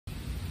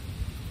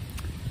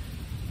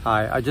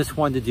Hi, I just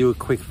wanted to do a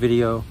quick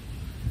video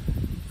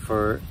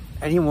for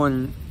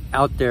anyone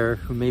out there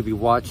who may be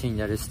watching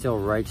that is still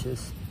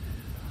righteous.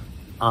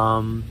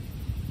 There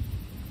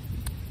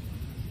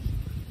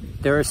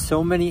are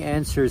so many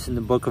answers in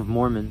the Book of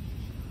Mormon.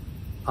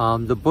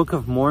 The Book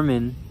of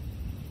Mormon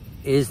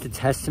is the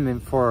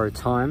testament for our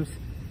times.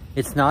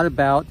 It's not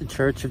about the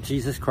Church of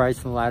Jesus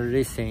Christ and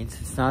Latter-day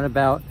Saints. It's not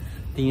about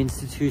the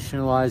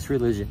institutionalized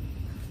religion.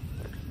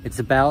 It's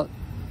about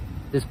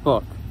this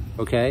book,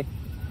 okay?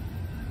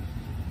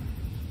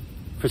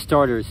 For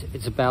starters,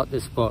 it's about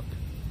this book.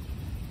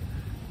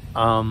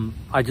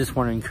 I just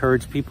want to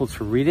encourage people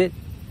to read it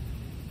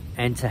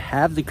and to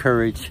have the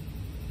courage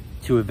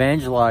to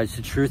evangelize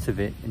the truth of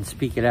it and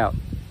speak it out.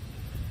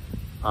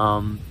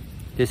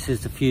 This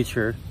is the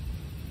future.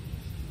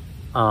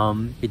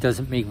 It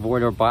doesn't make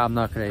void or bind. I'm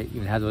not going to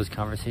even have those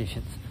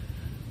conversations.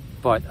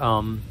 But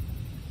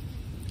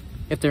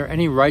if there are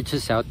any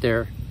righteous out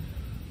there,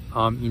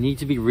 you need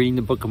to be reading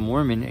the Book of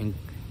Mormon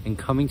and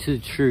coming to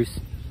the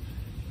truth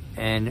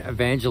and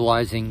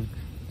evangelizing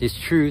this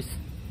truth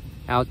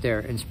out there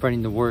and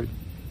spreading the word.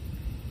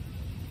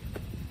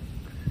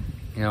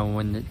 You know,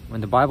 when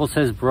the Bible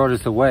says broad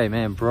is the way,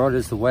 man, broad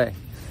is the way.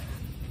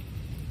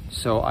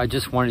 So I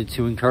just wanted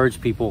to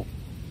encourage people,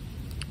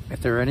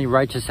 if there are any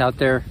righteous out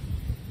there,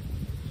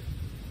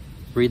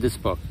 read this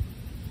book.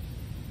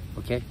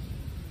 Okay?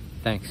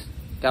 Thanks.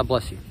 God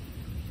bless you.